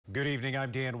Good evening,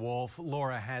 I'm Dan Wolf.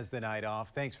 Laura has the night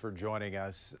off. Thanks for joining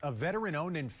us. A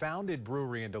veteran-owned and founded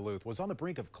brewery in Duluth was on the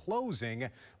brink of closing,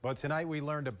 but tonight we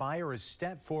learned a buyer has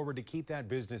stepped forward to keep that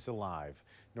business alive.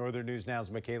 Northern News Now's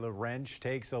Michaela Wrench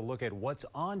takes a look at what's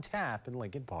on tap in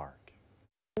Lincoln Park.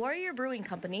 Warrior Brewing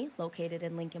Company, located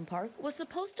in Lincoln Park, was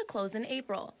supposed to close in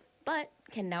April, but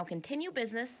can now continue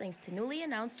business thanks to newly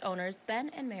announced owners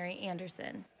Ben and Mary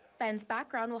Anderson. Ben's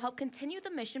background will help continue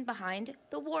the mission behind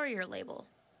the Warrior label.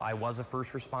 I was a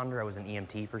first responder. I was an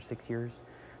EMT for 6 years.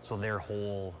 So their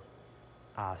whole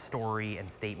story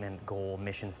and statement, goal,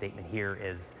 mission statement here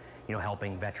is,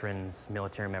 helping veterans,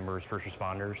 military members, first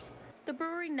responders. The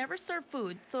brewery never served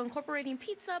food, so incorporating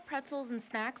pizza, pretzels, and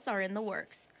snacks are in the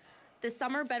works. This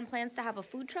summer, Ben plans to have a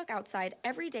food truck outside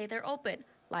every day they're open,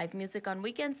 live music on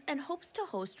weekends, and hopes to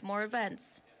host more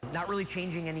events. Not really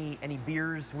changing any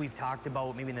beers. We've talked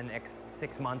about maybe in the next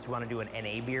 6 months we want to do an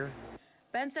NA beer.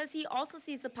 Ben says he also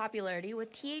sees the popularity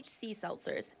with THC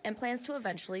seltzers and plans to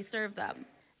eventually serve them.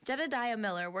 Jedediah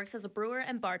Miller works as a brewer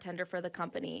and bartender for the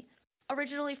company.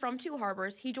 Originally from Two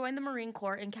Harbors, he joined the Marine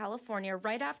Corps in California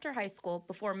right after high school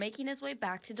before making his way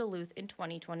back to Duluth in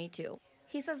 2022.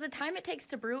 He says the time it takes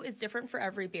to brew is different for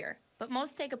every beer, but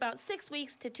most take about 6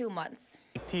 weeks to 2 months.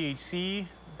 THC,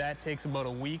 that takes about a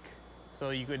week, so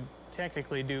you could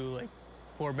technically do like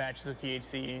 4 batches of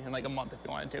THC in like a month if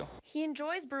you wanted to. He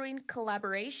enjoys brewing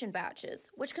collaboration batches,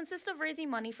 which consist of raising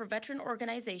money for veteran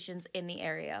organizations in the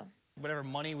area. Whatever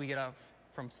money we get off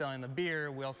from selling the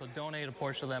beer, we also donate a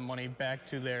portion of that money back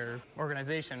to their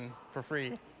organization for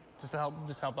free, just to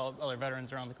help out other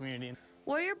veterans around the community.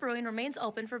 Warrior Brewing remains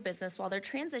open for business while they're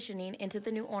transitioning into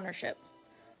the new ownership.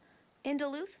 In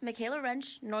Duluth, Michaela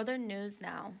Wrench, Northern News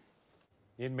Now.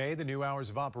 In May, the new hours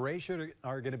of operation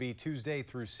are going to be Tuesday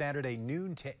through Saturday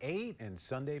noon to 8 and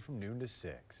Sunday from noon to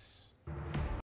 6.